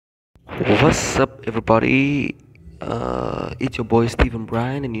What's up, everybody? It's your boy Stephen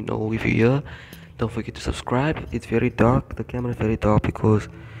Bryan, and if you're here, don't forget to subscribe. It's very dark. The camera is very dark because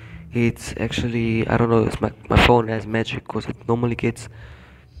it's actually I don't know. It's my phone has magic because it normally gets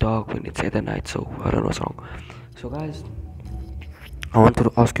dark when it's at the night. So I don't know what's wrong. So guys, I wanted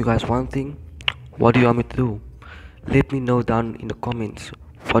to ask you guys one thing. What do you want me to do? Let me know down in the comments.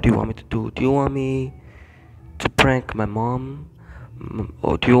 What do you want me to do? Do you want me to prank my mom?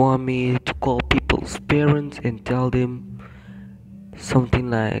 Or do you want me to call people's parents and tell them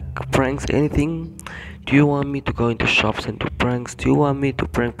something like pranks, anything? Do you want me to go into shops and do pranks? Do you want me to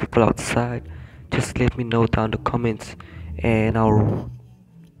prank people outside? Just let me know down the comments and I'll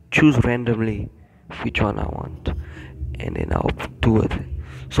choose randomly which one I want and then I'll do it.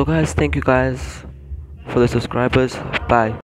 So guys, thank you guys for the subscribers. Bye.